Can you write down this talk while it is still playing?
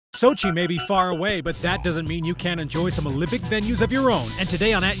Sochi may be far away, but that doesn't mean you can't enjoy some Olympic venues of your own. And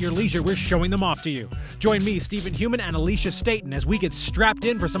today on At Your Leisure, we're showing them off to you. Join me, Stephen Human, and Alisha Staten as we get strapped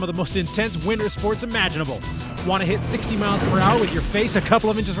in for some of the most intense winter sports imaginable. Want to hit 60 miles per hour with your face a couple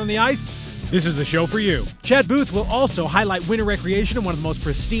of inches from the ice? This is the show for you. Chad Booth will also highlight winter recreation in one of the most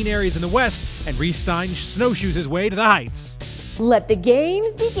pristine areas in the West, and Reese Stein snowshoes his way to the heights. Let the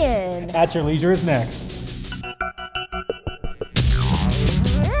games begin. At Your Leisure is next.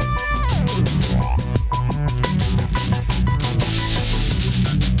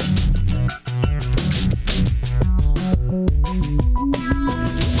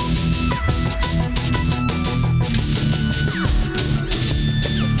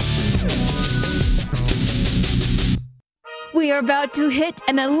 We are about to hit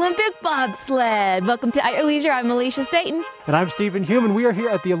an Olympic bobsled. Welcome to At Your Leisure. I'm Alisha Staten. And I'm Stephen Human. We are here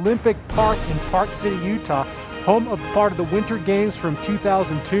at the Olympic Park in Park City, Utah, home of part of the Winter Games from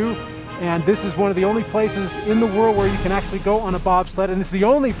 2002. And this is one of the only places in the world where you can actually go on a bobsled. And it's the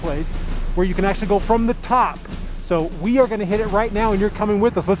only place where you can actually go from the top. So we are going to hit it right now, and you're coming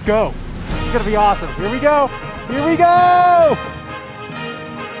with us. Let's go. It's going to be awesome. Here we go. Here we go.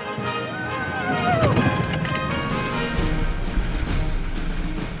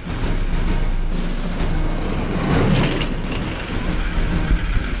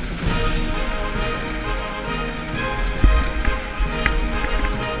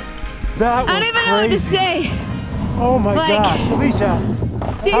 That was I don't even know what to crazy. say. Oh my gosh,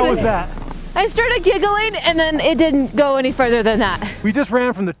 Alisha, Steven, how was that? I started giggling and then it didn't go any further than that. We just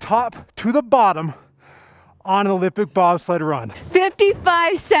ran from the top to the bottom on an Olympic bobsled run.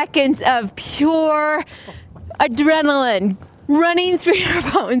 55 seconds of pure adrenaline running through your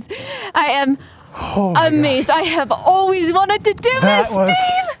bones. I am amazed. Gosh. I have always wanted to do this,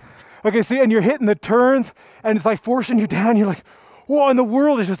 Steve. Okay, see, and you're hitting the turns and it's like forcing you down. You're like, whoa, and the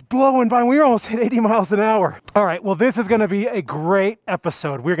world is just blowing by. We almost hit 80 miles an hour. All right, well, this is gonna be a great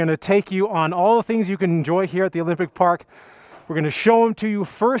episode. We're gonna take you on all the things you can enjoy here at the Olympic Park. We're gonna show them to you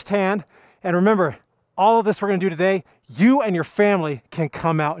firsthand. And remember, all of this we're gonna do today, you and your family can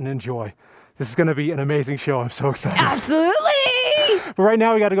come out and enjoy. This is gonna be an amazing show. I'm so excited. Absolutely. But right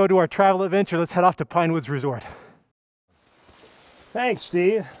now we gotta go do our travel adventure. Let's head off to Pinewoods Resort. Thanks,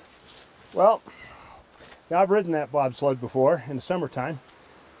 Steve. Well, now, I've ridden that bobsled before in the summertime.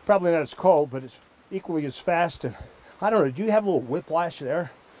 Probably not as cold, but it's equally as fast. And I don't know, do you have a little whiplash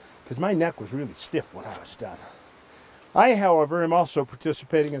there? Because my neck was really stiff when I was done. I, however, am also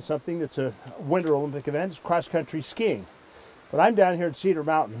participating in something that's a Winter Olympic event. It's cross-country skiing. But I'm down here at Cedar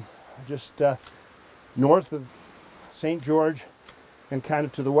Mountain, just north of St. George and kind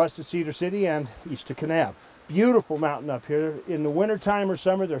of to the west of Cedar City and east of Kanab. Beautiful mountain up here. In the wintertime or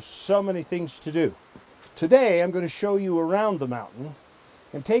summer, there's so many things to do. Today, I'm going to show you around the mountain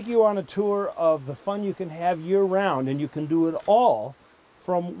and take you on a tour of the fun you can have year-round, and you can do it all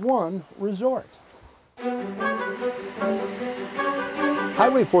from one resort.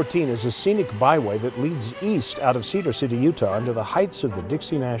 Highway 14 is a scenic byway that leads east out of Cedar City, Utah, into the heights of the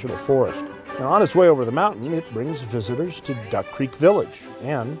Dixie National Forest. Now, on its way over the mountain, it brings visitors to Duck Creek Village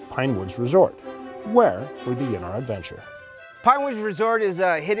and Pinewoods Resort, where we begin our adventure. Pinewoods Resort is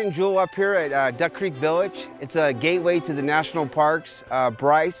a hidden jewel up here at Duck Creek Village. It's a gateway to the national parks,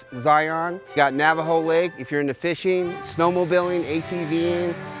 Bryce, Zion. You got Navajo Lake if you're into fishing, snowmobiling,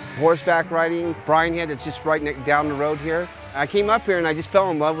 ATVing, horseback riding. Bryan Head, it's just right down the road here. I came up here and I just fell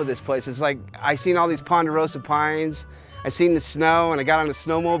in love with this place. It's like I seen all these ponderosa pines, I seen the snow, and I got on a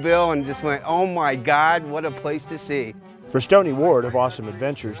snowmobile and just went, oh my God, what a place to see. For Stoney Ward of Awesome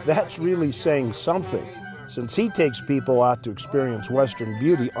Adventures, that's really saying something, since he takes people out to experience Western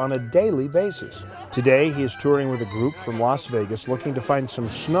beauty on a daily basis. Today, he is touring with a group from Las Vegas looking to find some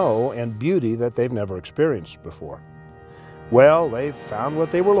snow and beauty that they've never experienced before. Well, they've found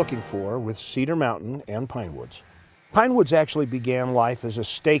what they were looking for with Cedar Mountain and Pinewoods. Pinewoods actually began life as a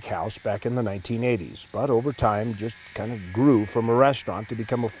steakhouse back in the 1980s, but over time just kind of grew from a restaurant to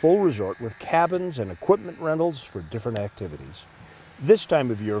become a full resort with cabins and equipment rentals for different activities. This time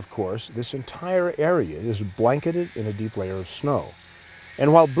of year, of course, this entire area is blanketed in a deep layer of snow.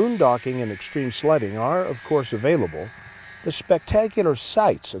 And while boondocking and extreme sledding are, of course, available, the spectacular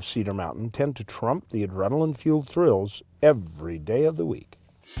sights of Cedar Mountain tend to trump the adrenaline-fueled thrills every day of the week.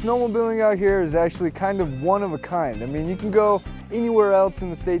 Snowmobiling out here is actually kind of one of a kind. I mean, you can go anywhere else in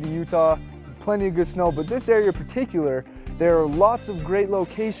the state of Utah, plenty of good snow, but this area in particular, there are lots of great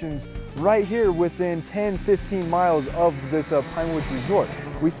locations right here within 10-15 miles of this Pinewoods Resort.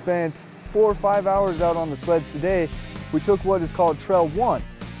 We spent 4 or 5 hours out on the sleds today. We took what is called Trail 1,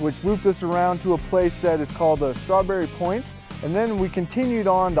 which looped us around to a place that is called Strawberry Point, And then we continued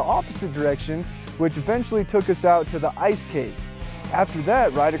on the opposite direction, which eventually took us out to the ice caves. After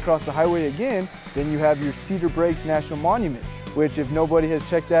that, right across the highway again, then you have your Cedar Breaks National Monument, which if nobody has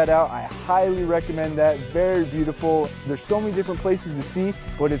checked that out, I highly recommend that. Very beautiful. There's so many different places to see,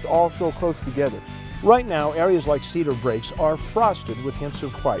 but it's all so close together. Right now, areas like Cedar Breaks are frosted with hints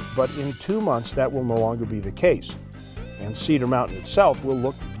of white, but in 2 months that will no longer be the case. And Cedar Mountain itself will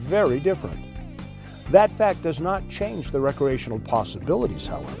look very different. That fact does not change the recreational possibilities,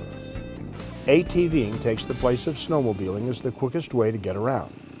 however. ATVing takes the place of snowmobiling as the quickest way to get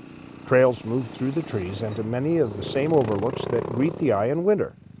around. Trails move through the trees and to many of the same overlooks that greet the eye in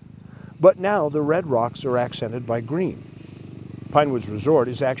winter. But now the red rocks are accented by green. Pinewoods Resort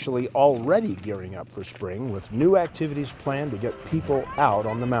is actually already gearing up for spring with new activities planned to get people out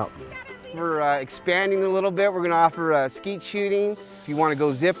on the mountain. We're expanding a little bit. We're going to offer skeet shooting. If you want to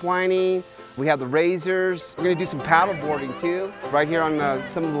go zip lining, we have the razors. We're going to do some paddle boarding too, right here on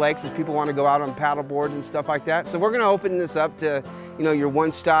some of the lakes if people want to go out on paddle boards and stuff like that. So we're going to open this up to, your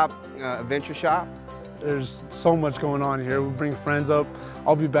one-stop adventure shop. There's so much going on here. We bring friends up.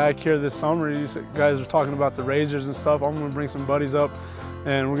 I'll be back here this summer. You guys are talking about the razors and stuff. I'm going to bring some buddies up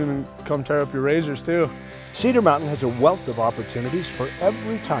and we're going to come tear up your razors too. Cedar Mountain has a wealth of opportunities for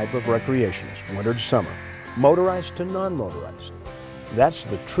every type of recreationist, winter to summer, motorized to non-motorized. That's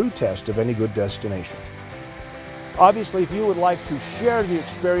the true test of any good destination. Obviously, if you would like to share the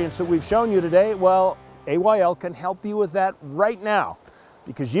experience that we've shown you today, well, AYL can help you with that right now,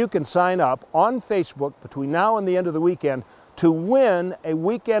 because you can sign up on Facebook between now and the end of the weekend to win a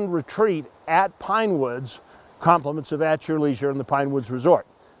weekend retreat at Pinewoods, compliments of At Your Leisure and the Pinewoods Resort.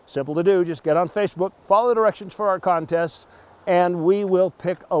 Simple to do, just get on Facebook, follow the directions for our contests, and we will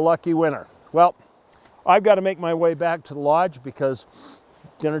pick a lucky winner. Well, I've got to make my way back to the lodge because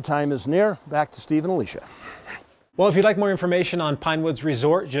dinner time is near. Back to Steve and Alisha. Well, if you'd like more information on Pinewoods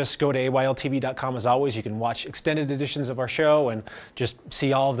Resort, just go to AYLTV.com. As always, you can watch extended editions of our show and just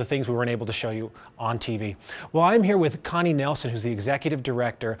see all of the things we weren't able to show you on TV. Well, I'm here with Connie Nelson, who's the executive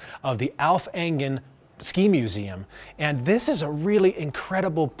director of the Alf Engen Ski Museum, and this is a really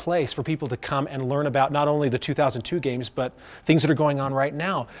incredible place for people to come and learn about not only the 2002 games but things that are going on right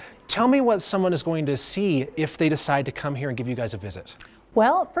now. Tell me what someone is going to see if they decide to come here and give you guys a visit.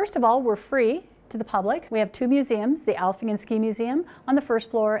 Well, first of all, we're free to the public. We have 2 museums, the Alf Engen Ski Museum on the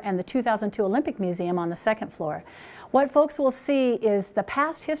first floor and the 2002 Olympic Museum on the second floor. What folks will see is the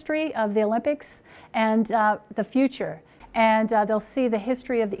past history of the Olympics and the future. And they'll see the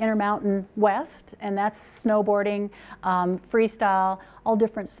history of the Intermountain West, and that's snowboarding, freestyle, all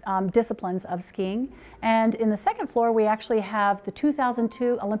different disciplines of skiing. And in the second floor, we actually have the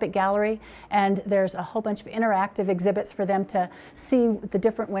 2002 Olympic Gallery, and there's a whole bunch of interactive exhibits for them to see the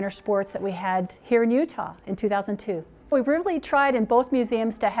different winter sports that we had here in Utah in 2002. We really tried in both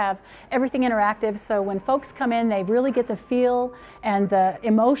museums to have everything interactive, so when folks come in, they really get the feel and the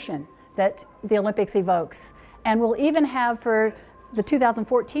emotion that the Olympics evokes. And we'll even have for the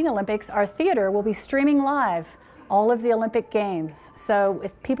 2014 Olympics, our theater will be streaming live all of the Olympic Games. So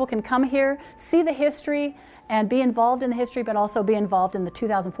if people can come here, see the history, and be involved in the history, but also be involved in the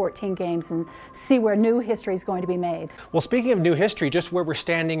 2014 games and see where new history is going to be made. Well, speaking of new history, just where we're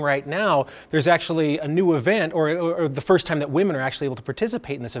standing right now, there's actually a new event, or the first time that women are actually able to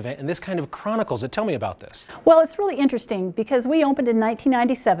participate in this event, and this kind of chronicles it. Tell me about this. Well, it's really interesting because we opened in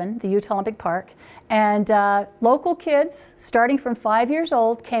 1997, the Utah Olympic Park, and local kids, starting from 5 years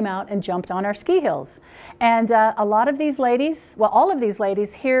old, came out and jumped on our ski hills. And a lot of these ladies, well, all of these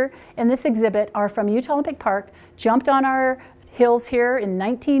ladies here in this exhibit are from Utah Olympic Park, jumped on our hills here in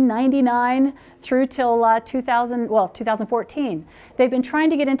 1999 through till 2014. They've been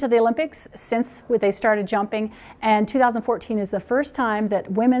trying to get into the Olympics since they started jumping, and 2014 is the first time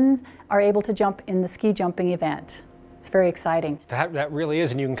that women are able to jump in the ski jumping event. It's very exciting. That really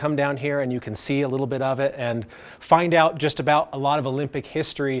is, and you can come down here and you can see a little bit of it and find out just about a lot of Olympic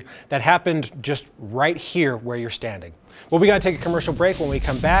history that happened just right here where you're standing. Well, we got to take a commercial break. When we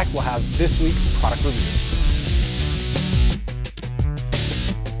come back, we'll have this week's product review.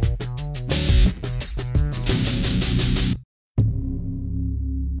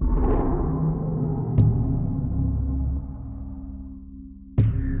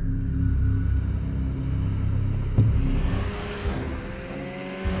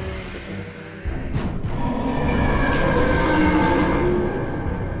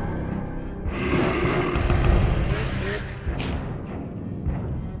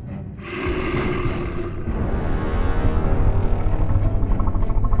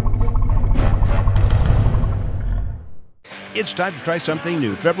 It's time to try something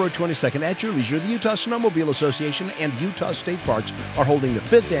new. February 22nd at your leisure, the Utah Snowmobile Association and Utah State Parks are holding the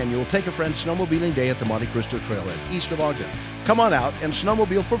 5th annual Take a Friend Snowmobiling Day at the Monte Cristo Trailhead, east of Ogden. Come on out and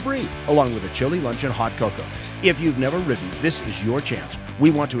snowmobile for free, along with a chili lunch and hot cocoa. If you've never ridden, this is your chance. We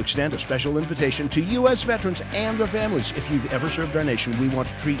want to extend a special invitation to U.S. veterans and their families. If you've ever served our nation, we want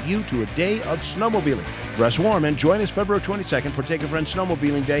to treat you to a day of snowmobiling. Dress warm and join us February 22nd for Take a Friend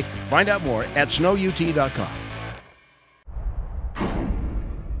Snowmobiling Day. Find out more at snowut.com.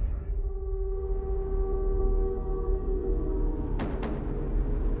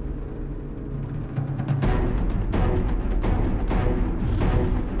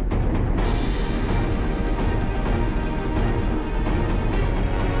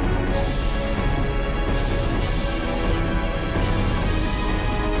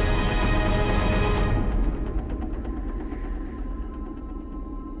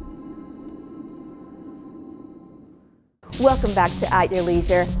 Welcome back to At Your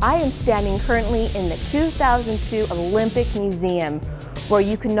Leisure. I am standing currently in the 2002 Olympic Museum, where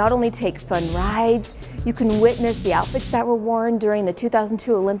you can not only take fun rides, you can witness the outfits that were worn during the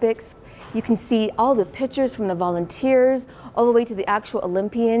 2002 Olympics. You can see all the pictures from the volunteers, all the way to the actual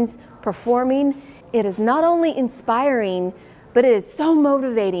Olympians performing. It is not only inspiring, but it is so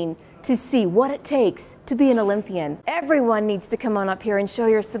motivating to see what it takes to be an Olympian. Everyone needs to come on up here and show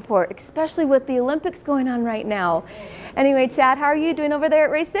your support, especially with the Olympics going on right now. Anyway, Chad, how are you doing over there at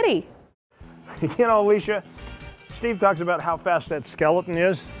Race City? You know, Alisha, Steve talks about how fast that skeleton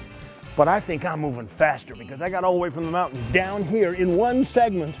is, but I think I'm moving faster because I got all the way from the mountain down here in one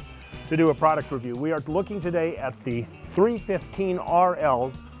segment to do a product review. We are looking today at the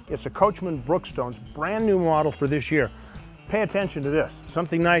 315RL. It's a Coachman Brookstone's brand new model for this year. Pay attention to this,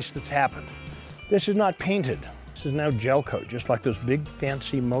 something nice that's happened. This is not painted. This is now gel coat, just like those big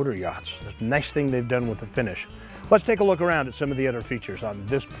fancy motor yachts. That's a nice thing they've done with the finish. Let's take a look around at some of the other features on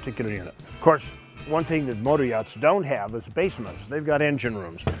this particular unit. Of course, one thing that motor yachts don't have is basements. They've got engine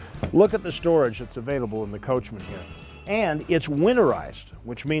rooms. Look at the storage that's available in the Coachman here. And it's winterized,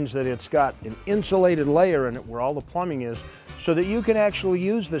 which means that it's got an insulated layer in it where all the plumbing is, so that you can actually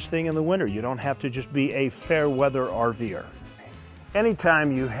use this thing in the winter. You don't have to just be a fair weather RVer.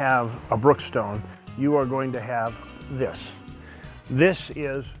 Anytime you have a Brookstone, you are going to have this. This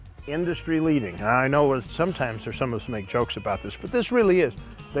is industry leading. Now, I know sometimes some of us make jokes about this, but this really is.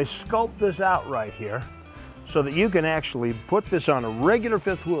 They sculpt this out right here so that you can actually put this on a regular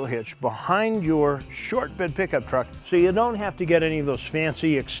fifth wheel hitch behind your short bed pickup truck, so you don't have to get any of those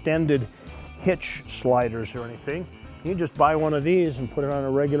fancy extended hitch sliders or anything. You just buy one of these and put it on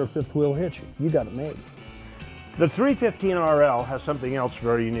a regular fifth wheel hitch. You got it made. The 315RL has something else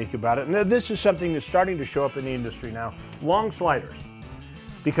very unique about it, and this is something that's starting to show up in the industry now. Long sliders.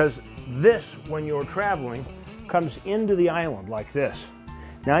 Because this, when you're traveling, comes into the island like this.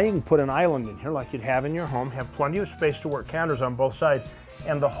 Now you can put an island in here like you'd have in your home, have plenty of space to work counters on both sides,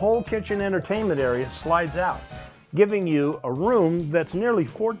 and the whole kitchen entertainment area slides out, giving you a room that's nearly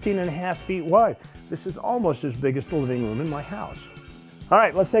 14.5 feet wide. This is almost as big as the living room in my house. All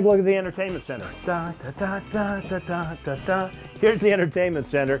right, let's take a look at the entertainment center. Da, da, da, da, da, da, da, da. Here's the entertainment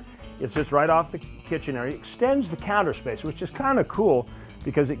center. It sits right off the kitchen area, extends the counter space, which is kind of cool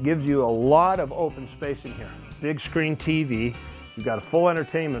because it gives you a lot of open space in here. Big screen TV, you've got a full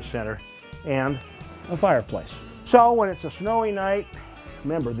entertainment center, and a fireplace. So when it's a snowy night,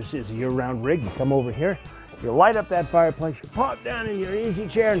 remember this is a year-round rig, you come over here, you light up that fireplace, you pop down in your easy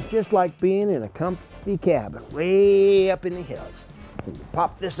chair, and it's just like being in a comfy cabin way up in the hills. And you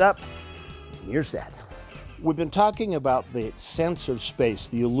pop this up, and you're set. We've been talking about the sense of space,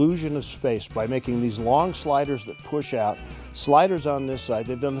 the illusion of space, by making these long sliders that push out, sliders on this side.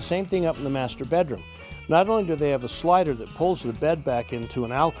 They've done the same thing up in the master bedroom. Not only do they have a slider that pulls the bed back into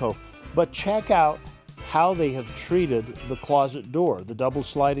an alcove, but check out how they have treated the closet door, the double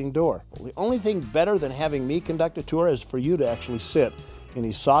sliding door. Well, the only thing better than having me conduct a tour is for you to actually sit in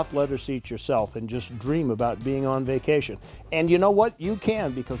these soft leather seats yourself and just dream about being on vacation. And you know what? You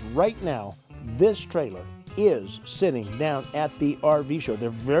can, because right now, this trailer is sitting down at the RV show. There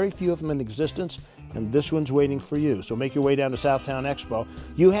are very few of them in existence, and this one's waiting for you. So make your way down to Southtown Expo.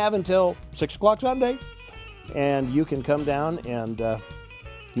 You have until 6 o'clock Sunday, and you can come down, and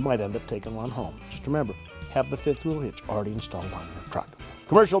you might end up taking one home. Just remember, have the fifth wheel hitch already installed on your truck.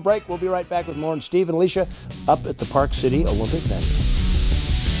 Commercial break. We'll be right back with more on Steve and Alisha up at the Park City Olympic venue.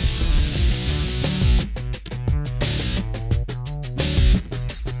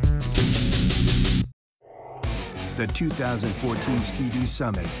 The 2014 Ski-Doo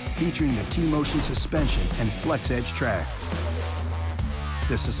Summit, featuring the T-Motion suspension and Flex Edge track.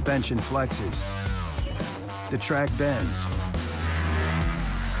 The suspension flexes, The track bends.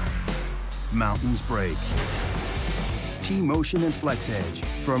 Mountains break. T-Motion and Flex Edge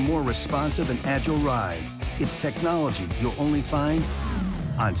for a more responsive and agile ride. It's technology you'll only find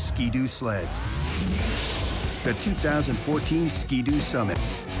on Ski-Doo sleds. The 2014 Ski-Doo Summit.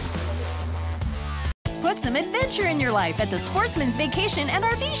 Put some adventure in your life at the Sportsman's Vacation and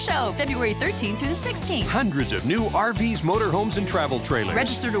RV Show, February 13th through the 16th. Hundreds of new RVs, motorhomes, and travel trailers.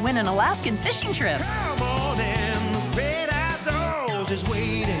 Register to win an Alaskan fishing trip. Come on in, the great outdoors is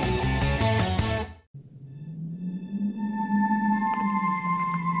waiting.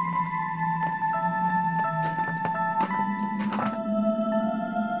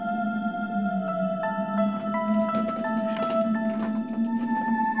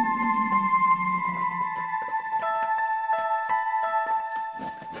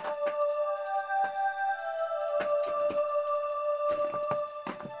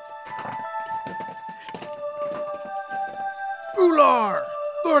 Ular,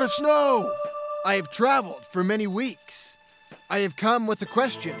 Lord of Snow, I have traveled for many weeks. I have come with a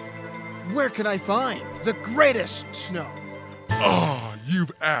question. Where can I find the greatest snow? Ah,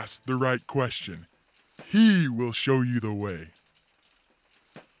 you've asked the right question. He will show you the way.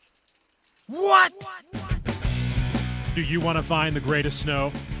 What? Do you want to find the greatest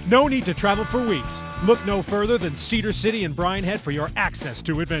snow? No need to travel for weeks. Look no further than Cedar City and Bryan Head for your access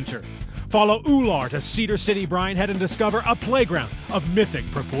to adventure. Follow Ular to Cedar City, Bryan Head, and discover a playground of mythic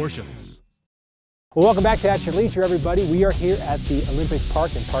proportions. Well, welcome back to At Your Leisure, everybody. We are here at the Olympic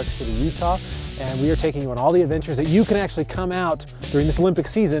Park in Park City, Utah, and we are taking you on all the adventures that you can actually come out during this Olympic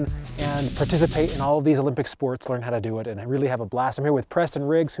season and participate in all of these Olympic sports, learn how to do it, and I really have a blast. I'm here with Preston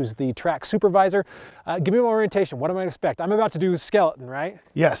Riggs, who's the track supervisor. Give me more orientation. What am I to expect? I'm about to do skeleton, right?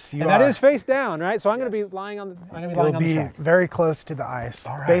 Yes, you are. And that is face down, right? So I'm going to be lying on the track. You'll be very close to the ice.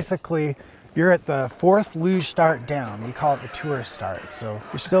 All right. Basically, you're at the fourth luge start down. We call it the tourist start. So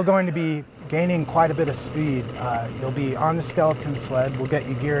you're still going to be gaining quite a bit of speed. You'll be on the skeleton sled. We'll get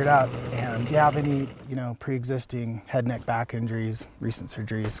you geared up. And if you have any, pre-existing head, neck, back injuries, recent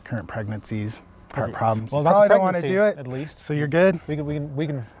surgeries, current pregnancies, heart problems, well, you probably don't want to do it. At least. So you're good. We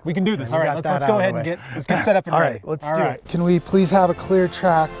can do this. All right, let's go ahead and get set up and ready. All right, let's do it. Can we please have a clear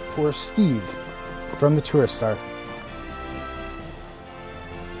track for Steve from the tourist start?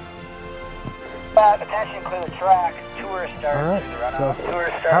 Attention, clear the track. Tourist start. All right, so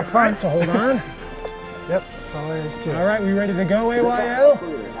tourist start. have fun. So hold on. Yep, that's all there is to it. All right, we ready to go, AYL?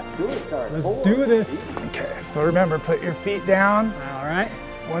 Let's do this. Okay, so remember, put your feet down. All right.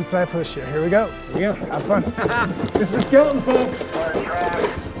 Once I push you, here we go. Here we go. Have fun. This is the skeleton, folks.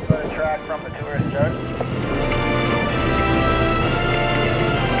 Put a track from the tourist start.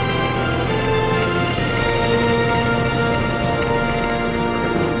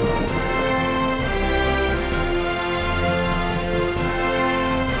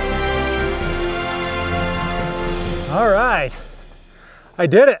 All right, I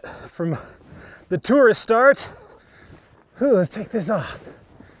did it from the tourist start. Ooh, let's take this off.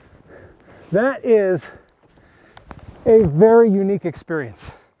 That is a very unique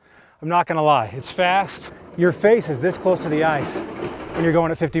experience. I'm not gonna lie, it's fast. Your face is this close to the ice and you're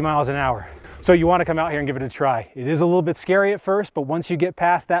going at 50 miles an hour. So you wanna come out here and give it a try. It is a little bit scary at first, but once you get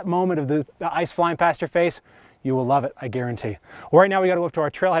past that moment of the ice flying past your face, you will love it, I guarantee. Well, right now we gotta go up to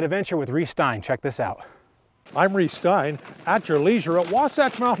our trailhead adventure with Reese Stein. Check this out. I'm Reese Stein, at your leisure at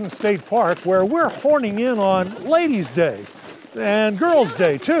Wasatch Mountain State Park, where we're horning in on Ladies' Day and Girls'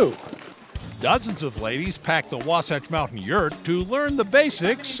 Day too. Dozens of ladies pack the Wasatch Mountain yurt to learn the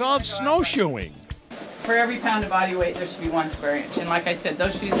basics of snowshoeing. For every pound of body weight, there should be 1 square inch. And like I said,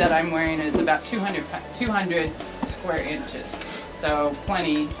 those shoes that I'm wearing is about 200 square inches. So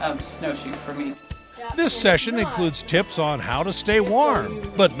plenty of snowshoe for me. This session includes tips on how to stay warm,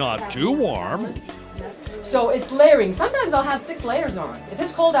 but not too warm. So it's layering. Sometimes I'll have 6 layers on. If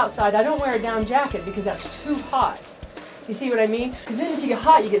it's cold outside, I don't wear a down jacket because that's too hot. You see what I mean? Because then if you get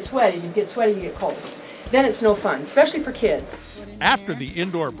hot, you get sweaty. You get sweaty, you get cold. Then it's no fun, especially for kids. After the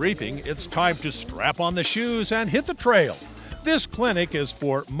indoor briefing, it's time to strap on the shoes and hit the trail. This clinic is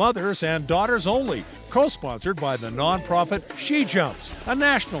for mothers and daughters only, co-sponsored by the nonprofit She Jumps, a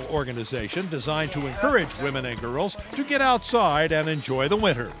national organization designed to encourage women and girls to get outside and enjoy the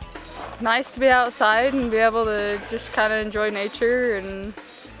winter. Nice to be outside and be able to just kind of enjoy nature and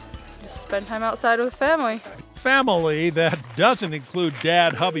just spend time outside with family. Family that doesn't include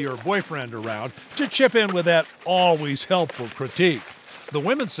dad, hubby, or boyfriend around to chip in with that always helpful critique. The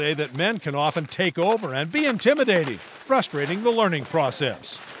women say that men can often take over and be intimidating, frustrating the learning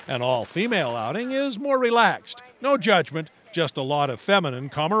process. An all-female outing is more relaxed. No judgment, just a lot of feminine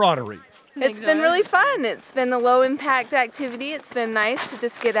camaraderie. It's been really fun. It's been a low-impact activity. It's been nice to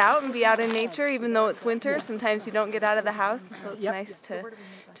just get out and be out in nature, even though it's winter. Sometimes you don't get out of the house, and so it's nice to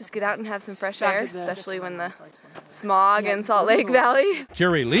just get out and have some fresh air, especially when the smog in Salt Lake Valley.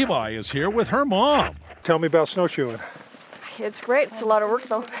 Carrie Levi is here with her mom. Tell me about snowshoeing. It's great. It's a lot of work,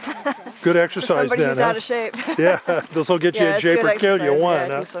 though. Good exercise, for somebody then, who's out of shape. Yeah, this will get you in shape or kill you one. Yeah, I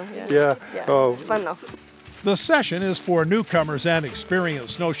think so, Yeah. Yeah, it's fun, though. The session is for newcomers and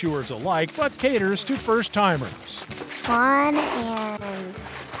experienced snowshoers alike, but caters to first-timers. It's fun, and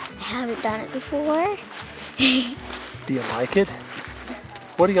I haven't done it before. Do you like it?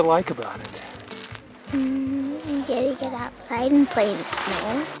 What do you like about it? You get to get outside and play in the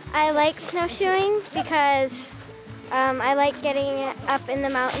snow. I like snowshoeing because I like getting up in the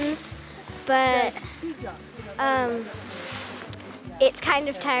mountains, but it's kind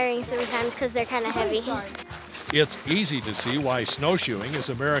of tiring sometimes because they're kind of heavy. It's easy to see why snowshoeing is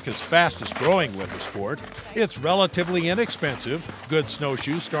America's fastest growing winter sport. It's relatively inexpensive. Good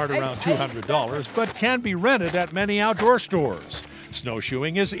snowshoes start around $200, but can be rented at many outdoor stores.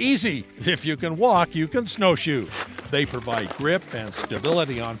 Snowshoeing is easy. If you can walk, you can snowshoe. They provide grip and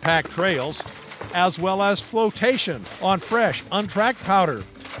stability on packed trails, as well as flotation on fresh, untracked powder.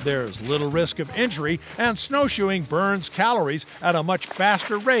 There's little risk of injury, and snowshoeing burns calories at a much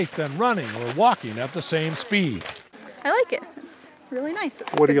faster rate than running or walking at the same speed. I like it. It's really nice.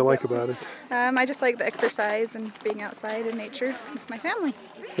 It's What do you like about it? I just like the exercise and being outside in nature with my family.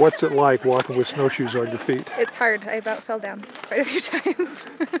 What's it like walking with snowshoes on your feet? It's hard. I about fell down quite a few times.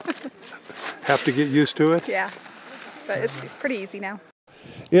 Have to get used to it? Yeah, but it's pretty easy now.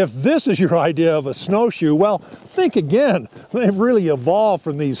 If this is your idea of a snowshoe, well, think again. They've really evolved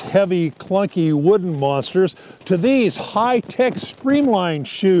from these heavy, clunky wooden monsters to these high-tech streamlined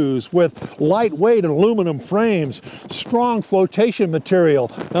shoes with lightweight aluminum frames, strong flotation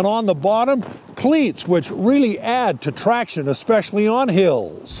material, and on the bottom, cleats which really add to traction, especially on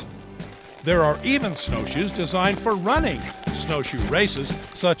hills. There are even snowshoes designed for running. Snowshoe races,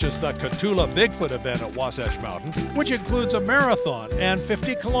 such as the Catula Bigfoot event at Wasatch Mountain, which includes a marathon and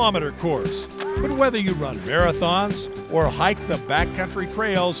 50-kilometer course. But whether you run marathons or hike the backcountry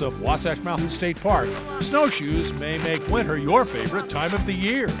trails of Wasatch Mountain State Park, snowshoes may make winter your favorite time of the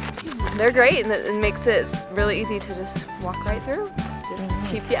year. They're great, and it makes it really easy to just walk right through. Just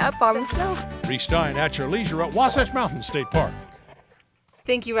keep you up on the snow. Reese Stein at your leisure at Wasatch Mountain State Park.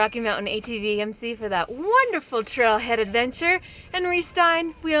 Thank you, Rocky Mountain ATV MC, for that wonderful trailhead adventure. And Reese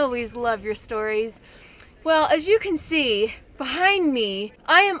Stein, we always love your stories. Well, as you can see behind me,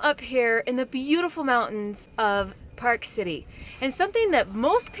 I am up here in the beautiful mountains of Park City. And something that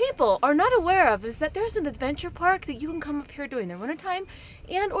most people are not aware of is that there's an adventure park that you can come up here during the wintertime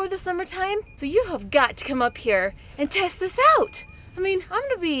and or the summertime. So you have got to come up here and test this out. I mean, I'm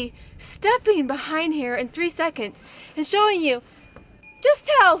going to be stepping behind here in 3 seconds and showing you just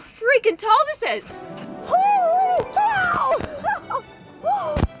how freaking tall this is.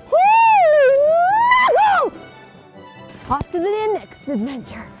 Off to the next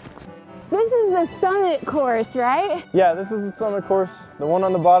adventure. This is the summit course, right? Yeah, this is the summit course. The one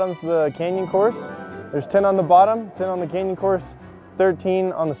on the bottom is the canyon course. There's 10 on the bottom, 10 on the canyon course,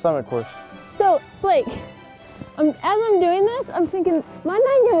 13 on the summit course. So, Blake, as I'm doing this, I'm thinking my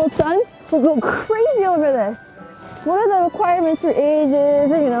 9-year-old son will go crazy over this. What are the requirements for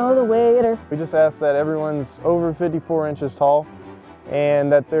ages, or, you know, the weight, or? We just ask that everyone's over 54 inches tall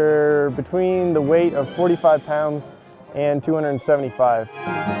and that they're between the weight of 45 pounds and 275.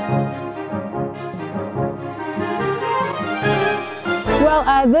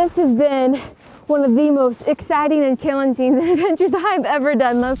 Well, this has been one of the most exciting and challenging adventures I've ever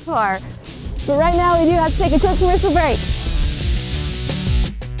done thus far. But right now we do have to take a quick commercial break.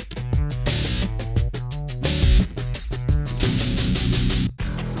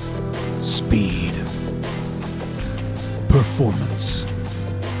 Speed, performance,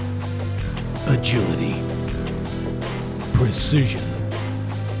 agility, precision.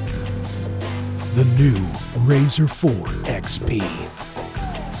 The new Razor 4 XP.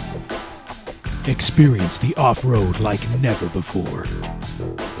 Experience the off-road like never before.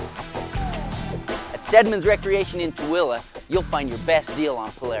 At Stedman's Recreation in Tooele, you'll find your best deal on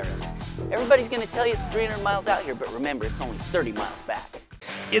Polaris. Everybody's going to tell you it's 300 miles out here, but remember, it's only 30 miles back.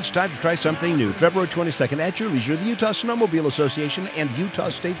 It's time to try something new. February 22nd at your leisure, the Utah Snowmobile Association and Utah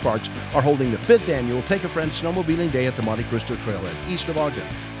State Parks are holding the 5th annual Take a Friend Snowmobiling Day at the Monte Cristo Trailhead, east of Ogden.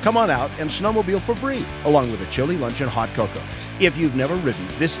 Come on out and snowmobile for free, along with a chili lunch and hot cocoa. If you've never ridden,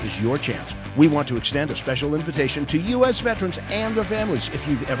 this is your chance. We want to extend a special invitation to U.S. veterans and their families. If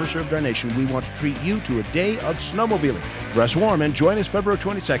you've ever served our nation, we want to treat you to a day of snowmobiling. Dress warm and join us February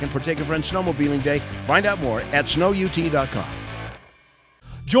 22nd for Take a Friend Snowmobiling Day. Find out more at snowut.com.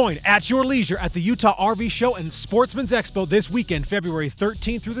 Join At Your Leisure at the Utah RV Show and Sportsman's Expo this weekend, February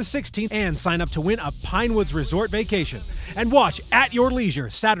 13th through the 16th, and sign up to win a Pinewoods Resort vacation. And watch At Your Leisure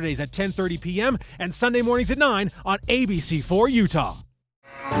Saturdays at 10:30 p.m. and Sunday mornings at 9 on ABC4 Utah.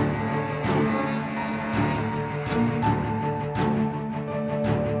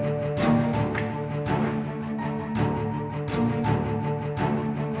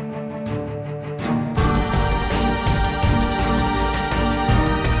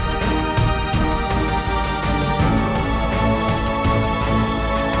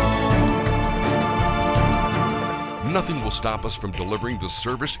 Nothing will stop us from delivering the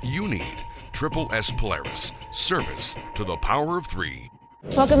service you need. Triple S Polaris. Service to the power of 3.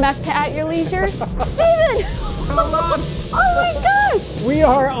 Welcome back to At Your Leisure. Steven! Oh my gosh! We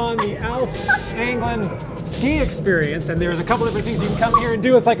are on the Alf Anglin ski experience, and there's a couple different things you can come here and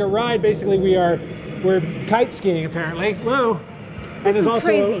do. It's like a ride. Basically, we're kite skiing apparently. Whoa! And there's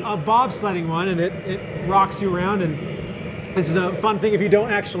also a bobsledding one, and it rocks you around. And this is a fun thing if you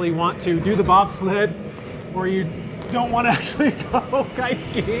don't actually want to do the bobsled, or you don't want to actually go kite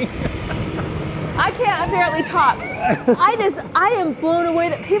skiing. I can't apparently talk. I am blown away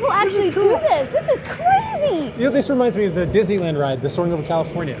that people actually do this. This is crazy. You know, this reminds me of the Disneyland ride, the Soaring Over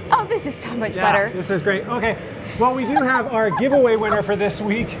California. Oh, this is so much better. This is great. Okay, well, we do have our giveaway winner for this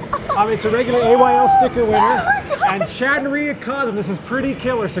week. It's a regular AYL sticker winner, and Chad and Rhea caught them. This is pretty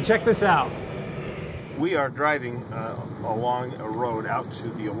killer, so check this out. We are driving along a road out to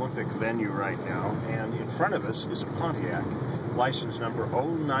the Olympic venue right now, and in front of us is a Pontiac, license number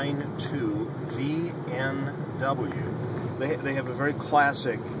 092VNW. They have a very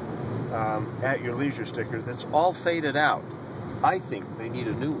classic At Your Leisure sticker that's all faded out. I think they need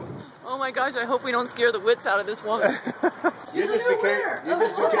a new one. Oh my gosh, I hope we don't scare the wits out of this woman. You just became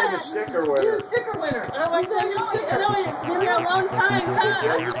a sticker winner. You're a sticker winner. Oh, I saw your sticker. No, it's been there a long time,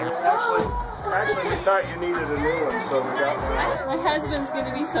 huh? Actually, we thought you needed a new one, so we got one. My husband's going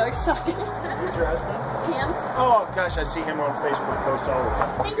to be so excited. Who's your husband? Tim. Oh, gosh, I see him on Facebook post all the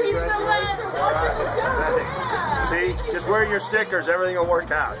time. Thank you so much. See, just wear your stickers. Everything will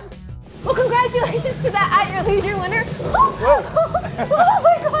work out. Well, congratulations to that At Your Leisure winner. Oh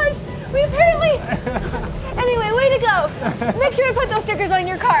my gosh, we apparently... Anyway, way to go. Make sure to put those stickers on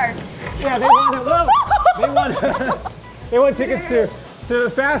your car. Yeah, they won tickets to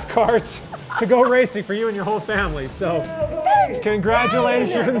fast carts to go racing for you and your whole family. So,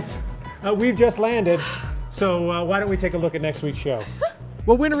 congratulations. We've just landed. So why don't we take a look at next week's show?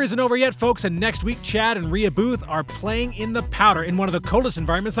 Well, winter isn't over yet, folks, and next week, Chad and Rhea Booth are playing in the powder in one of the coldest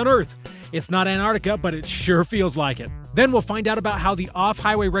environments on Earth. It's not Antarctica, but it sure feels like it. Then we'll find out about how the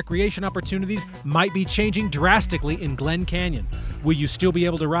off-highway recreation opportunities might be changing drastically in Glen Canyon. Will you still be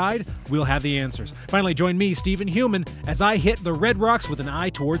able to ride? We'll have the answers. Finally, join me, Stephen Human, as I hit the Red Rocks with an eye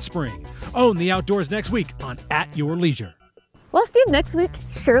towards spring. Own the outdoors next week on At Your Leisure. Well, Steve, next week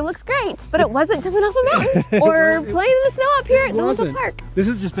sure looks great, but it wasn't jumping off a mountain or playing in the snow up here at the Olympic Park. This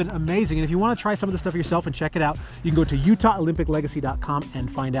has just been amazing, and if you want to try some of the stuff yourself and check it out, you can go to UtahOlympicLegacy.com and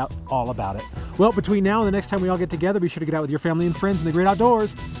find out all about it. Well, between now and the next time we all get together, be sure to get out with your family and friends in the great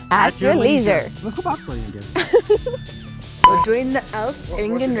outdoors. At your leisure. Let's go bobsledding again. We'll join the Alf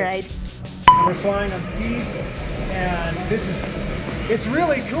Anglin ride. We're flying on skis, and it's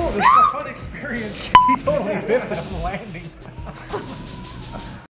really cool. This is a fun experience. He totally biffed it on the landing.